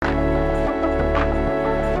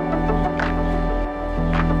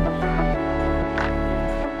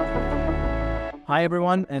Hi,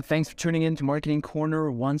 everyone, and thanks for tuning in to Marketing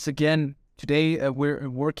Corner once again. Today, we're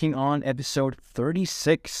working on episode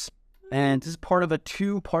 36, and this is part of a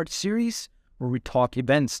two-part series where we talk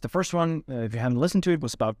events. The first one, if you haven't listened to it,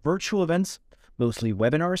 was about virtual events, mostly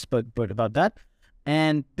webinars, but about that.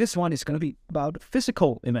 And this one is going to be about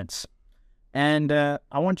physical events. And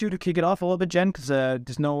I want you to kick it off a little bit, Jen, because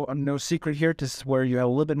there's no secret here. This is where you have a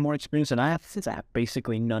little bit more experience than I have, since I have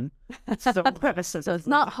basically none. So it's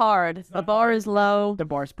not hard. The bar is low. The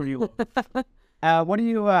bar's pretty low. What do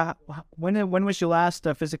you? When was your last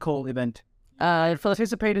physical event?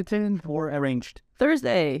 Participated in or arranged?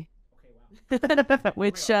 Thursday.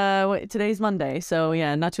 Which today's Monday. So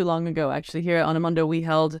yeah, not too long ago. Actually, here on Amundo, we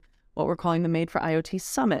held what we're calling the Made for IoT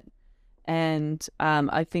Summit. And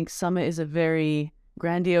I think summit is a very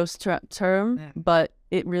grandiose term, but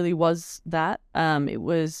it really was that. It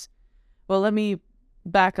was, well, let me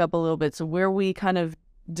back up a little bit. So where we kind of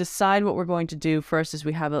decide what we're going to do first is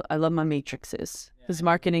I love my matrices, because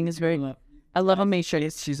marketing is I love a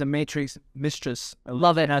matrix. She's a matrix mistress. I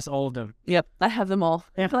love it. Has all of them. Yep, I have them all.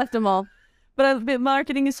 I collect them all. But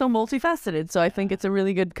marketing is so multifaceted, so I think it's a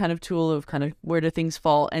really good kind of tool of kind of where do things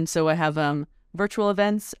fall. And so I have virtual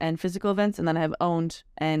events and physical events, and then I have owned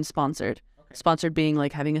and sponsored. Okay. Sponsored being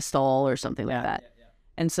like having a stall or something like that. Yeah.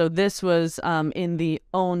 And so this was in the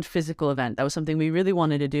owned physical event. That was something we really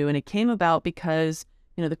wanted to do, and it came about because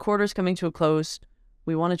the quarter's coming to a close.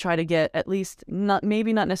 We want to try to get at least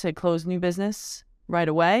maybe not necessarily close new business right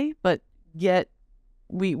away, but get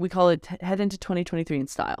we call it head into 2023 in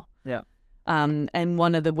style. Yeah. And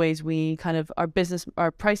one of the ways we kind of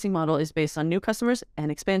our pricing model is based on new customers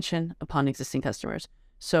and expansion upon existing customers.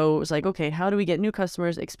 So it was like, okay, how do we get new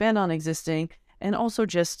customers, expand on existing, and also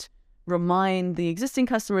just remind the existing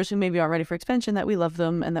customers who maybe aren't ready for expansion that we love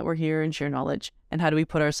them and that we're here and share knowledge. And how do we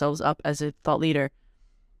put ourselves up as a thought leader?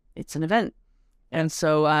 It's an event. And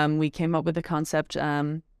so we came up with the concept.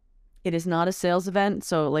 It is not a sales event.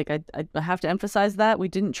 So like I have to emphasize that. We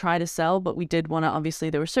didn't try to sell, but we did want to, obviously,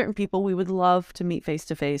 there were certain people we would love to meet face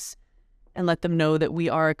to face and let them know that we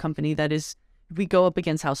are a company that is, we go up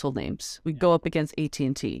against household names. We go up against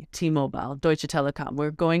AT&T, T-Mobile, Deutsche Telekom. We're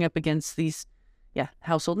going up against these,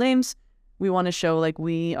 household names. We want to show like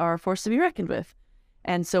we are a force to be reckoned with.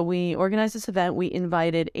 And so we organized this event. We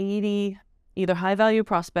invited 80 either high value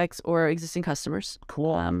prospects or existing customers.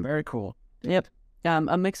 Cool. Very cool. Yep.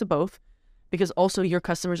 A mix of both, because also your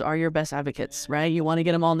customers are your best advocates, right? You want to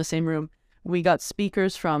get them all in the same room. We got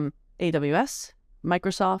speakers from AWS,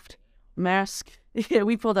 Microsoft, Maersk.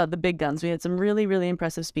 We pulled out the big guns. We had some really, really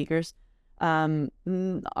impressive speakers.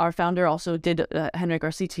 Our founder also did, Henrik,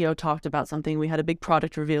 our CTO, talked about something. We had a big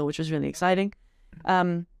product reveal, which was really exciting.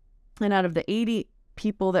 And out of the 80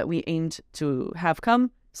 people that we aimed to have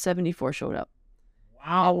come, 74 showed up.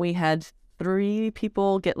 Wow. We had 3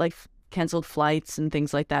 people get like canceled flights and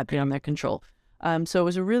things like that beyond their control. So it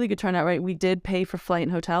was a really good turnout, right? We did pay for flight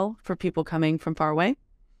and hotel for people coming from far away.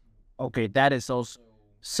 Okay, that is also...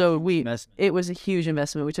 So it was a huge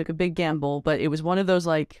investment. We took a big gamble, but it was one of those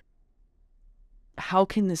like, how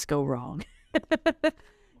can this go wrong? I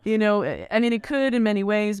mean, it could in many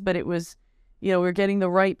ways, but it was, we're getting the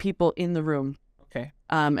right people in the room. Okay.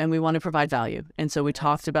 And we want to provide value. And so we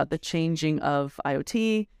talked about the changing of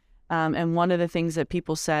IoT. And one of the things that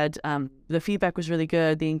people said, the feedback was really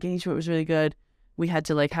good. The engagement was really good. We had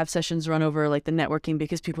to like have sessions run over like the networking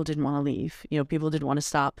because people didn't want to leave. People didn't want to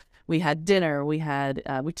stop. We had dinner. We had,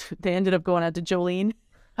 they ended up going out to Jolene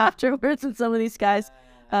afterwards with some of these guys.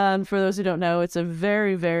 For those who don't know, it's a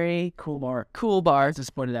very, very cool bar.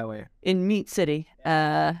 Just put it that way. In Meat City,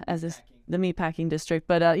 as is the meatpacking district.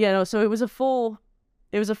 But so it was a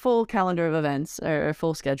full calendar of events, or a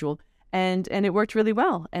full schedule. And it worked really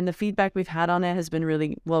well. And the feedback we've had on it has been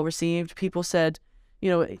really well received. People said,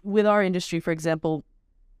 with our industry, for example,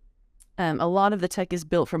 a lot of the tech is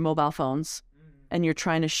built for mobile phones, and you're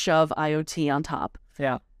trying to shove IoT on top.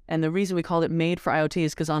 Yeah. And the reason we called it Made for IoT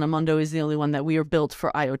is because Amundo is the only one that we are built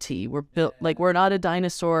for IoT. We're built we're not a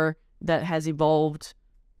dinosaur that has evolved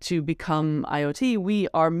to become IoT. We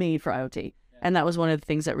are made for IoT. And that was one of the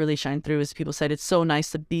things that really shined through, is people said it's so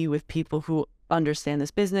nice to be with people who understand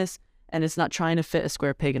this business, and it's not trying to fit a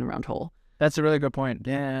square peg in a round hole. That's a really good point.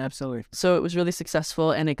 Yeah, absolutely. So it was really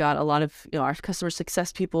successful, and it got a lot of, our customer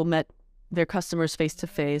success people met their customers face to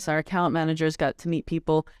face. Our account managers got to meet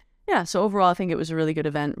people. Yeah, so overall, I think it was a really good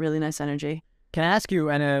event, really nice energy. Can I ask you,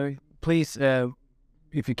 and please,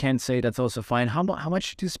 if you can't say, that's also fine. How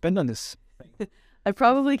much did you spend on this? I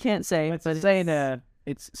probably can't say, but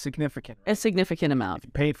it's significant. A significant amount. If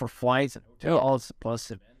you paid for flights and hotels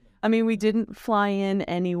plus event. I mean, we didn't fly in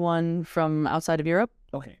anyone from outside of Europe.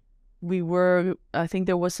 Okay. I think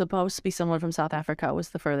there was supposed to be someone from South Africa. It was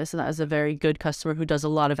the furthest, and that is a very good customer who does a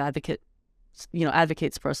lot of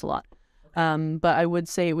advocates for us a lot. But I would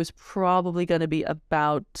say it was probably going to be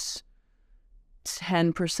about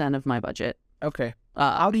 10% of my budget. Okay.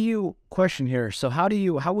 How would you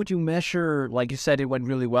measure, like you said, it went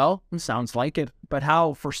really well? Sounds like it. But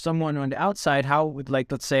how, for someone on the outside, how would,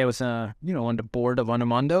 like, let's say I was, on the board of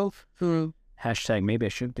Onomondo, hashtag maybe I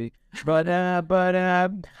should be, but,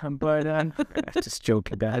 just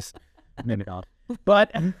joking, guys. Maybe not.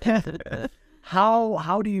 But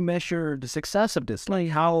how do you measure the success of this? Like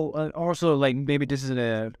how, also, like, maybe this is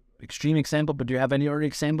an extreme example, but do you have any other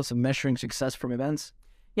examples of measuring success from events?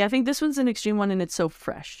 Yeah, I think this one's an extreme one, and it's so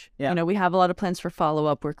fresh. Yeah. We have a lot of plans for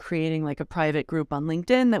follow-up. We're creating like a private group on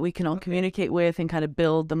LinkedIn that we can all communicate with and kind of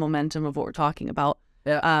build the momentum of what we're talking about.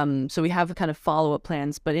 Yeah. So we have kind of follow-up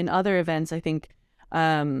plans. But in other events, I think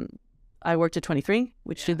I worked at 23,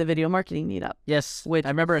 which did the video marketing meetup. Yes, Which, I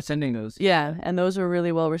remember attending those. Yeah, and those were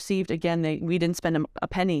really well received. Again, we didn't spend a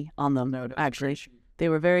penny on them, actually. They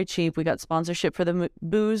were very cheap. We got sponsorship for the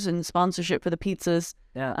booze and sponsorship for the pizzas.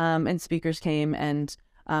 Yeah. And speakers came, and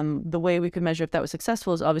the way we could measure if that was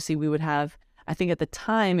successful is obviously we would have, I think at the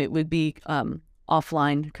time it would be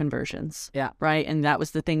offline conversions. Yeah. Right. And that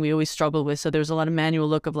was the thing we always struggled with. So there was a lot of manual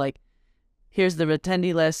look of like, here's the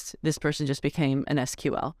attendee list. This person just became an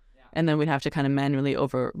SQL. Yeah. And then we'd have to kind of manually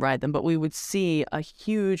override them. But we would see a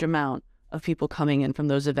huge amount of people coming in from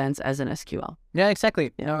those events as an SQL. Yeah,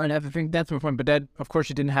 exactly. And I think that's my point. But that, of course,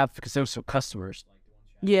 you didn't have, because those were customers.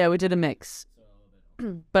 Yeah, we did a mix.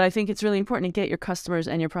 But I think it's really important to get your customers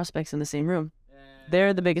and your prospects in the same room.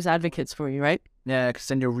 They're the biggest advocates for you, right? Yeah, because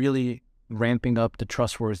then you're really ramping up the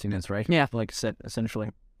trustworthiness, right? Yeah. Like I said, essentially.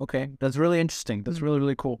 Okay, that's really interesting. That's really,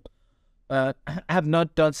 really cool. I have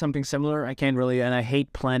not done something similar. I can't really, and I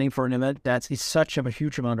hate planning for an event. It's such a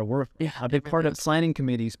huge amount of work. Yeah, I've been part of planning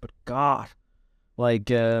committees, but God, like,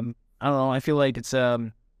 I don't know. I feel like it's,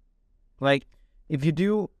 like, if you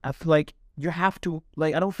do, I feel like you have to,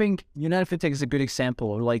 like, I don't think United FinTech is a good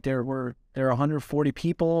example. Like, there are 140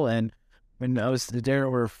 people, and when I was there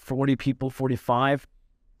were 40 people, 45,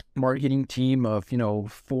 marketing team of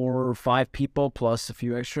 4 or 5 people plus a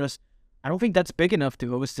few extras. I don't think that's big enough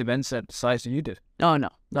to host events at the size that you did. Oh no,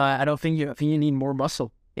 I don't think you need more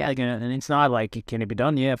muscle. Yeah, like, and it's not like can it be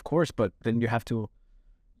done? Yeah, of course, but then you have to,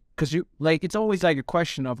 because you, like, it's always like a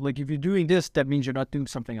question of, like, if you're doing this, that means you're not doing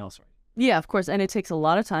something else, right? Yeah, of course. And it takes a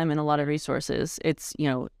lot of time and a lot of resources. It's,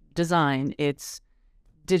 design, it's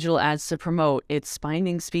digital ads to promote, it's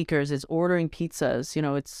finding speakers, it's ordering pizzas,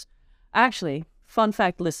 it's actually, fun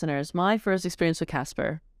fact, listeners, my first experience with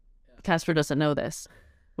Casper doesn't know this,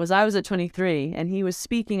 was I was at 23 and he was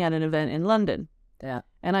speaking at an event in London. Yeah.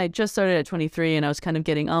 And I just started at 23 and I was kind of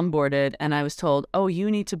getting onboarded, and I was told, oh,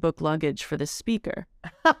 you need to book luggage for the speaker.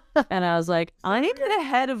 And I was like, I'm the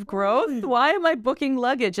head of growth. Why am I booking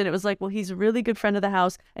luggage? And it was like, well, he's a really good friend of the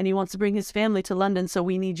house and he wants to bring his family to London. So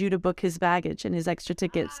we need you to book his baggage and his extra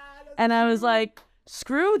tickets. And I was like,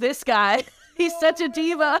 screw this guy. He's such a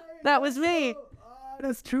diva. That was me.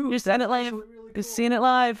 That's true. You're seeing it live. You're seeing it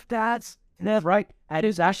live. That's right. And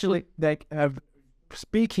it's actually, like,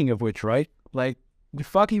 speaking of which, right? Like, you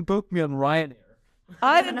fucking booked me on Ryanair.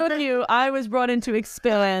 I didn't book you. I was brought in to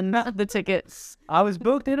expand the tickets. I was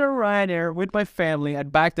booked in on Ryanair with my family, and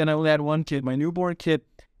back then I only had one kid, my newborn kid.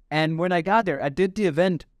 And when I got there, I did the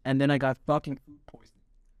event, and then I got fucking food poisoning.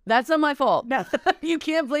 That's not my fault. You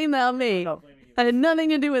can't blame that on me. I had nothing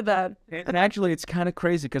to do with that. And actually, it's kind of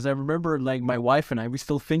crazy, because I remember, like, my wife and I, we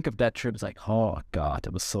still think of that trip. It's like, oh, God,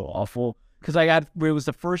 it was so awful. Because it was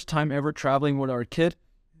the first time ever traveling with our kid.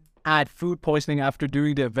 I had food poisoning after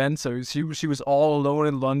doing the event, so she was all alone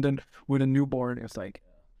in London with a newborn. It was like,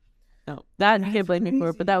 no, that you can't blame me for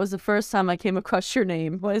it. But that was the first time I came across your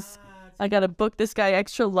name. Was I gotta book this guy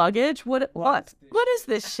extra luggage? What is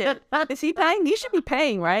this shit? Is he paying? He should be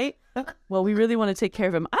paying, right? Well, we really want to take care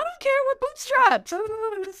of him. I don't care what bootstraps.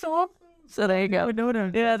 So there you go.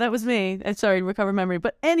 No. Yeah, that was me. Sorry, recover memory.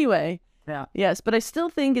 But anyway. Yeah. Yes, but I still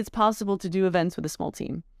think it's possible to do events with a small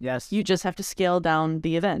team. Yes. You just have to scale down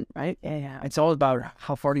the event, right? Yeah. It's all about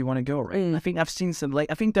how far do you want to go, right? I think I've seen some,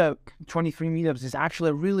 like, I think the 23 meetups is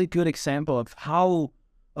actually a really good example of how,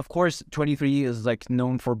 of course, 23 is, like,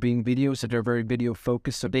 known for being video, so they're very video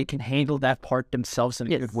focused, so they can handle that part themselves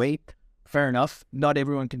in a good way. Fair enough. Not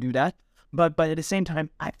everyone can do that. But at the same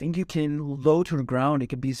time, I think you can low to the ground. It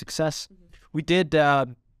can be a success. We did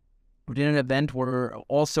an event where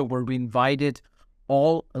we invited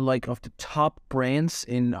all, like, of the top brands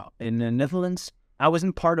in the Netherlands. I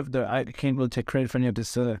wasn't part of I can't really take credit for any of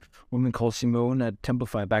this woman called Simone at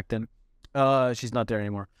Templify back then. She's not there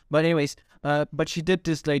anymore. But anyways, but she did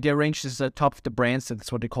this, like, they arranged this top of the brands,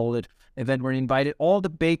 that's what they called it, event where they invited all the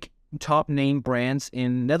big top name brands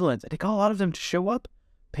in Netherlands. They got a lot of them to show up,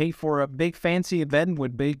 pay for a big fancy event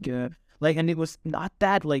with big, and it was not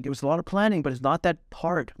that, like, it was a lot of planning, but it's not that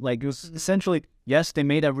hard. Like, it was essentially, yes, they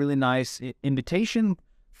made a really nice invitation,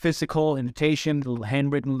 physical invitation, little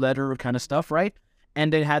handwritten letter kind of stuff, right?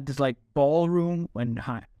 And they had this, like, ballroom and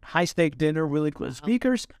high stake dinner, really cool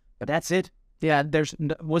speakers, but that's it. Yeah,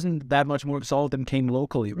 wasn't that much more, because all of them came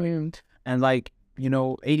locally, right? And, like,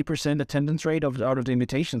 80% attendance rate out of the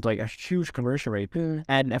invitations, like a huge conversion rate.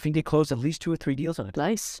 And I think they closed at least 2 or 3 deals on it.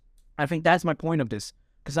 Nice. I think that's my point of this.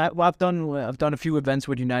 Because I've done a few events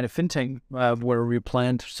with United FinTech where we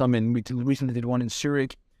planned some we recently did one in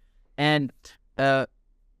Zurich. And I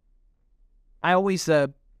always,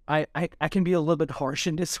 I can be a little bit harsh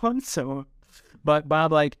in this one. So, but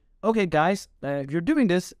I'm like, okay, guys, if you're doing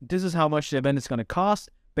this, this is how much the event is going to cost,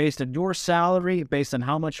 based on your salary, based on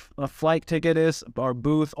how much a flight ticket is, our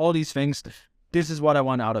booth, all these things. This is what I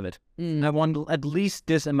want out of it. I want at least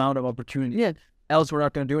this amount of opportunity. Yeah. Else, we're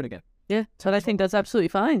not going to do it again. Yeah. So I think that's absolutely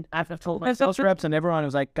fine. I've told my sales reps and everyone, I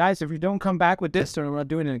was like, guys, if you don't come back with this, then we're not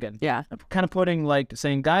doing it again. Yeah. I'm kind of putting, like,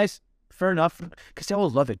 saying, guys, fair enough, because they all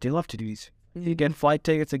love it. They love to do these. They get flight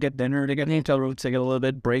tickets, they get dinner, they get hotel rooms, they get a little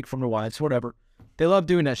bit break from their wives, whatever. They love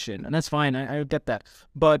doing that shit, and that's fine. I get that.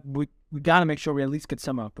 But we got to make sure we at least get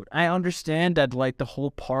some output. I understand that, like, the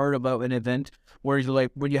whole part about an event where you're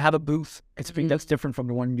like, when you have a booth, I think that's different from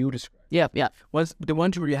the one you described. Yeah, yeah. Once the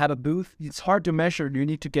one where you have a booth, it's hard to measure. You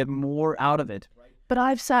need to get more out of it. But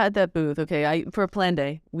I've sat at that booth, okay, for a plan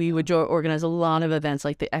day. We would organize a lot of events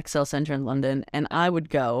like the XL Center in London, and I would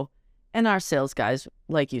go, and our sales guys,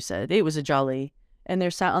 like you said, it was a jolly, and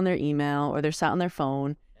they're sat on their email or they're sat on their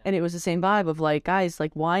phone, and it was the same vibe of like, guys,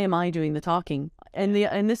 like, why am I doing the talking? And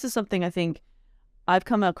this is something I think I've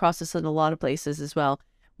come across this in a lot of places as well.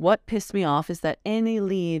 What pissed me off is that any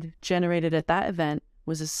lead generated at that event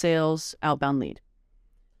was a sales outbound lead.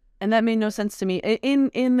 And that made no sense to me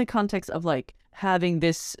in the context of, like, having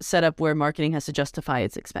this setup where marketing has to justify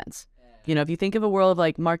its expense. If you think of a world of,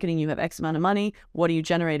 like, marketing, you have X amount of money. What are you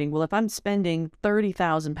generating? Well, if I'm spending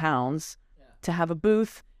 £30,000 to have a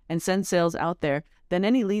booth and send sales out there, then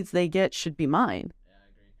any leads they get should be mine. Yeah, I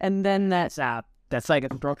agree. And then that's like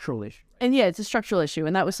a structural issue. And yeah, it's a structural issue.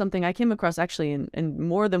 And that was something I came across actually in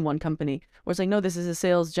more than one company where it's like, no, this is a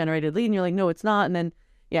sales generated lead. And you're like, no, it's not. And then,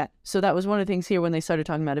 yeah. So that was one of the things here when they started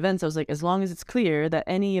talking about events. I was like, as long as it's clear that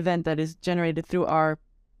any event that is generated through our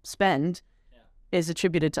spend is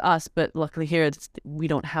attributed to us. But luckily here, we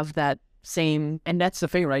don't have that same. And that's the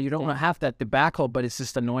thing, right? You don't want to have that debacle, but it's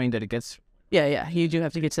just annoying that it gets. Yeah, you do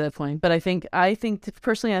have to get to that point. But I think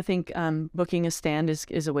personally, booking a stand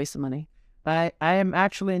is a waste of money. I am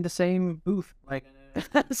actually in the same booth, like,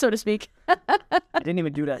 so to speak. I didn't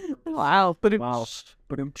even do that. Wow. But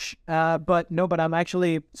I'm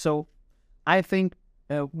actually, so I think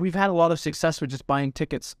we've had a lot of success with just buying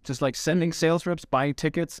tickets, just like sending sales reps, buying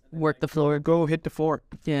tickets, work the floor, go hit the floor.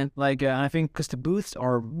 Yeah. Like, I think because the booths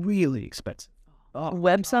are really expensive.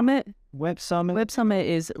 Web Summit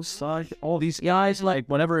is all these guys, like,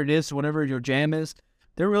 whatever it is, whatever your jam is,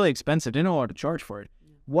 they're really expensive. They know how to charge for it.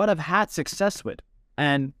 What I've had success with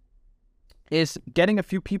and is getting a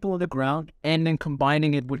few people on the ground and then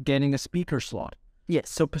combining it with getting a speaker slot. Yes.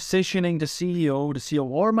 So positioning the CEO,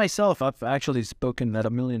 or myself, I've actually spoken at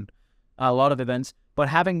a lot of events, but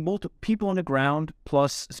having multiple people on the ground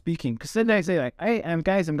plus speaking. Because then they say, like, hey,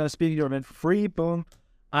 guys, I'm going to speak at your event for free. Boom.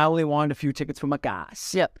 I only want a few tickets for my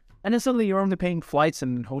guys. Yep. And then suddenly you're only paying flights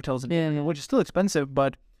and hotels, which is still expensive,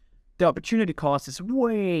 but the opportunity cost is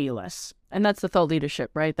way less. And that's the thought leadership,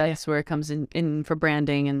 right? That's where it comes in for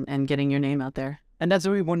branding and getting your name out there. And that's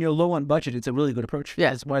when you're low on budget, it's a really good approach.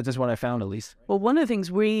 Yeah. That's what I found, at least. Well, one of the things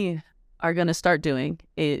we are going to start doing,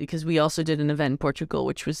 because we also did an event in Portugal,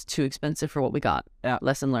 which was too expensive for what we got. Yeah.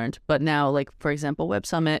 Lesson learned. But now, like, for example, Web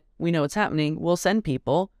Summit, we know what's happening. We'll send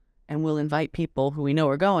people and we'll invite people who we know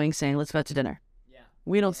are going, saying, let's go out to dinner.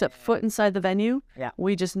 We don't step foot inside the venue. Yeah.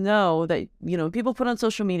 We just know that, people put on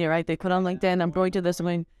social media, right? They put on LinkedIn, I'm going to this, I'm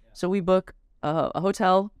going. So we book a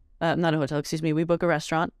hotel, not a hotel, excuse me. We book a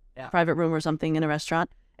restaurant, private room or something in a restaurant,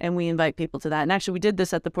 and we invite people to that. And actually, we did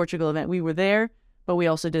this at the Portugal event. We were there, but we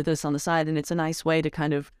also did this on the side. And it's a nice way to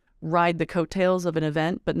kind of ride the coattails of an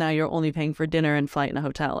event, but now you're only paying for dinner and flight in a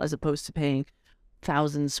hotel as opposed to paying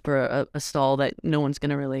thousands for a stall that no one's going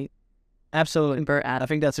to really absolutely. I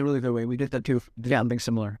think that's a really good way. We did that too. Something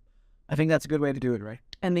similar. I think that's a good way to do it, right?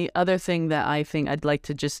 And the other thing that I think I'd like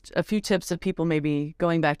to a few tips of people maybe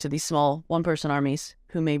going back to these small one-person armies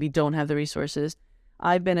who maybe don't have the resources.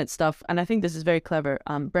 I've been at stuff, and I think this is very clever.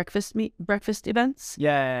 Breakfast events.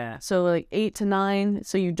 Yeah. So like 8 to 9,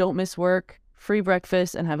 so you don't miss work, free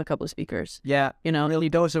breakfast, and have a couple of speakers. Yeah. You know, Really,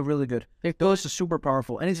 those are really good. Those are super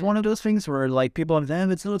powerful. And it's one of those things where like people have,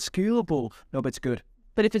 damn, it's not scalable. No, but it's good.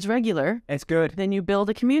 but if it's regular, It's good. then you build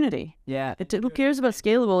a community. Yeah. Who cares about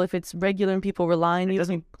scalable if it's regular and people rely on It you?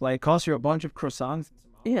 doesn't like cost you a bunch of croissants.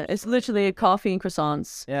 Yeah, it's literally a coffee and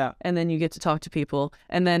croissants, Yeah. and then you get to talk to people.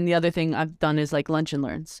 And then the other thing I've done is like lunch and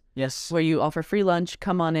learns, Yes. where you offer free lunch,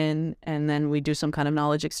 come on in, and then we do some kind of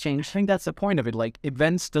knowledge I exchange. think that's the point of it. Like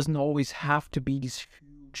events doesn't always have to be this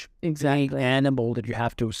huge big animal that you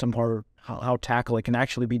have to somehow how tackle. It can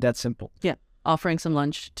actually be that simple. Yeah, offering some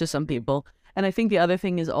lunch to some people. And I think the other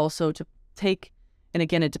thing is also to take, and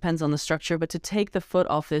again, it depends on the structure, but to take the foot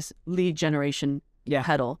off this lead generation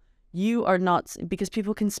pedal. You are not, because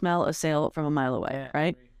people can smell a sale from a mile away,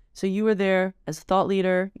 right? So you are there as a thought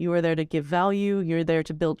leader. You are there to give value. You're there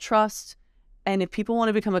to build trust. And if people want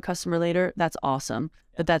to become a customer later, that's awesome.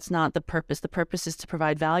 But that's not the purpose. The purpose is to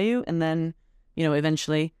provide value, and then, you know,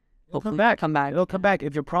 eventually, hopefully, come back. It'll come back.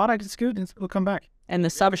 If your product is good, it'll come back. And the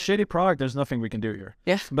If you have a shitty product, there's nothing we can do here.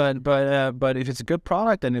 Yeah. But if it's a good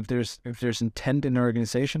product, and if there's intent in the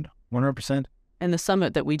organization, 100%. And the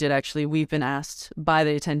summit that we did, actually, we've been asked by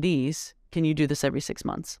the attendees, can you do this every 6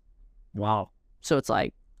 months? Wow. So it's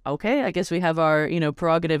like, okay, I guess we have our, you know,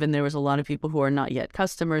 prerogative. And there was a lot of people who are not yet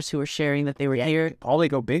customers who are sharing that they were here. Probably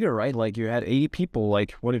go bigger, right? Like you had 80 people.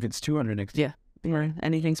 Like what if it's 200 next year? Or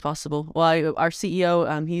anything's possible. Well, our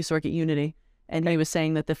CEO, he used to work at Unity, and he was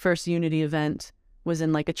saying that the first Unity event was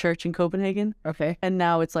in like a church in Copenhagen. Okay. And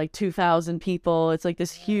now it's like 2,000 people. It's like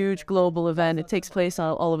this huge global event. It takes place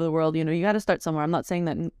all over the world. You know, you got to start somewhere. I'm not saying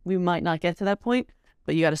that we might not get to that point,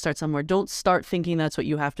 but you got to start somewhere. Don't start thinking that's what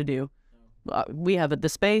you have to do. We have the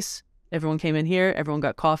space. Everyone came in here. Everyone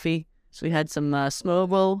got coffee. So we had some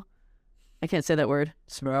smørrebrød. I can't say that word.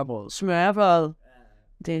 Smørrebrød. Smørrebrød.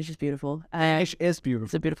 Danish is beautiful. Danish is beautiful.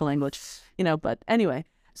 It's a beautiful language, you know. But anyway,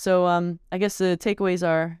 so I guess the takeaways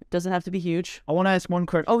are, it doesn't have to be huge. I want to ask one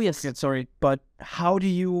question. Oh, yes. Sorry, but how do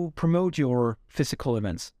you promote your physical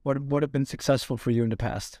events? What have been successful for you in the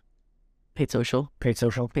past? Paid social. Paid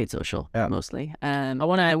social. Paid social, Yeah. mostly. I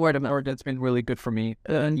want to add word of mouth. Or that's been really good for me.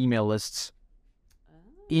 Email lists.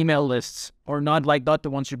 Email lists, or not the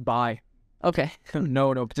ones you buy. Okay.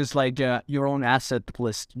 No, just like your own asset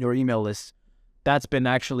list, your email list. That's been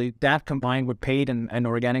actually, that combined with paid and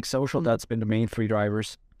organic social, that's been the main three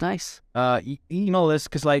drivers. Nice. Email list,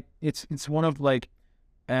 because like it's one of like,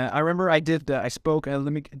 I remember I spoke,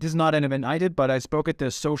 this is not an event I did, but I spoke at the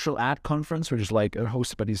Social Ad Conference, which is like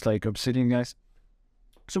hosted by these like Obsidian guys.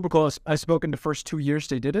 Super cool. I spoke in the first 2 years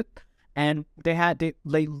they did it. And they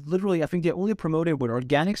literally, I think they only promoted with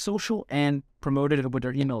organic social and promoted it with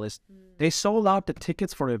their email list. They sold out the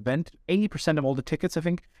tickets for the event, 80% of all the tickets, I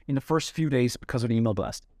think, in the first few days because of the email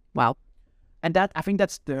blast. Wow. And that, I think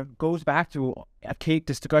goes back to Kate,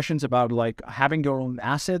 discussions about like having your own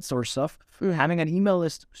assets or stuff. Having an email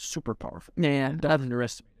list, super powerful. Yeah. Don't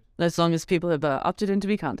underestimate it. As long as people have opted in to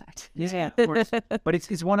be contacted. Yeah, of course. But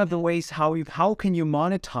it's one of the ways how can you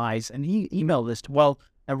monetize an email list? Well,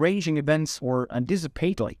 arranging events or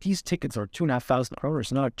anticipate, like these tickets are 2,500 kroner,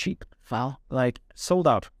 not cheap. Wow. Like sold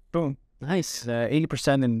out. Boom. Nice.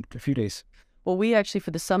 80% in a few days. Well, we actually,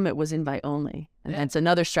 for the summit, was invite only. And that's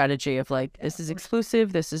another strategy of like, this is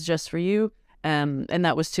exclusive, this is just for you. And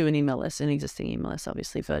that was to an email list, an existing email list,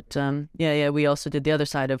 obviously. But we also did the other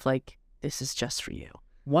side of like, this is just for you.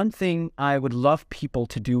 One thing I would love people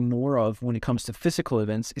to do more of when it comes to physical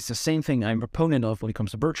events is the same thing I'm a proponent of when it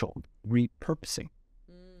comes to virtual, repurposing.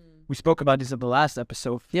 We spoke about this in the last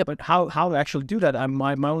episode. Yep. But how to actually do that?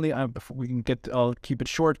 Before we can I'll keep it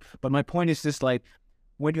short. But my point is this: like,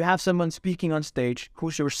 when you have someone speaking on stage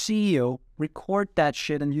who's your CEO, record that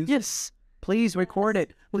shit and use it. Yes. Please record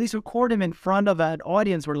it. Please record him in front of an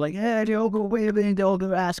audience. We're like, hey, they'll go wave and they'll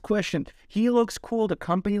go ask questions. He looks cool. The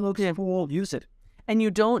company looks cool. Use it. And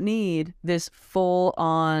you don't need this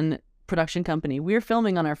full-on production company. We're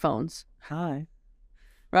filming on our phones. Hi.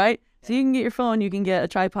 Right? So you can get your phone, you can get a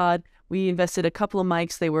tripod. We invested a couple of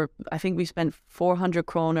mics. I think we spent 400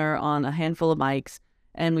 kroner on a handful of mics,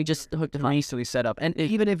 and we just hooked them up. Easily set up. And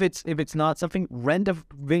even if it's not something, rent a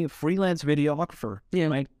freelance videographer. Yeah,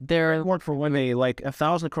 right? they're work for one day, like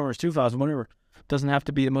 1,000 kroners, 2,000, whatever. Doesn't have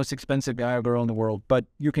to be the most expensive guy or girl in the world, but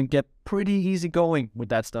you can get pretty easy going with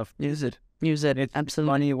that stuff. Use it. It's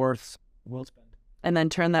absolutely money worth well spent. And then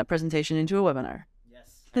turn that presentation into a webinar.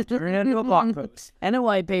 Turn it into a blog post. And a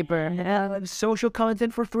white paper. Social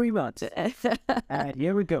content for 3 months. And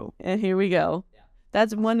here we go. And here we go. Yeah.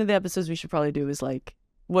 That's one of the episodes we should probably do, is like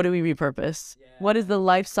what do we repurpose? What is the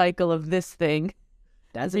life cycle of this thing?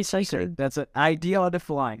 That's Recycling. That's an idea on the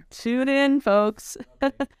fly. Tune in, folks.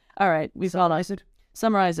 All right, we've all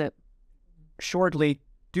summarize it. Shortly,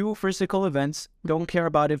 do physical events. Don't care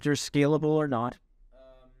about if they're scalable or not.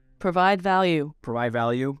 Provide value Provide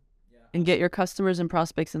value. and get your customers and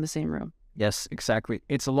prospects in the same room. Yes, exactly.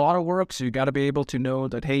 It's a lot of work, so you got to be able to know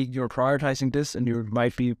that, hey, you're prioritizing this and you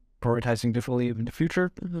might be prioritizing differently in the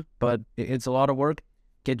future, but it's a lot of work.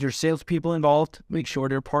 Get your salespeople involved. Make sure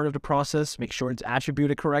they're part of the process. Make sure it's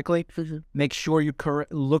attributed correctly. Make sure you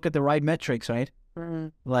look at the right metrics, right?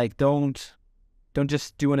 Like, don't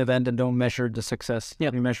just do an event and don't measure the success.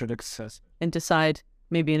 Yep. You measure the success. And decide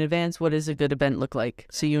maybe in advance what does a good event look like,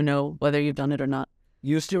 so you know whether you've done it or not.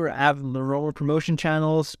 Use your normal promotion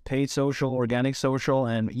channels, paid social, organic social,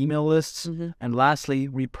 and email lists. And lastly,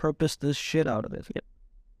 repurpose this shit out of it.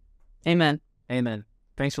 Amen. Amen.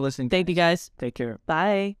 Thanks for listening. Thank you, guys. Take care.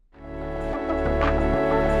 Bye.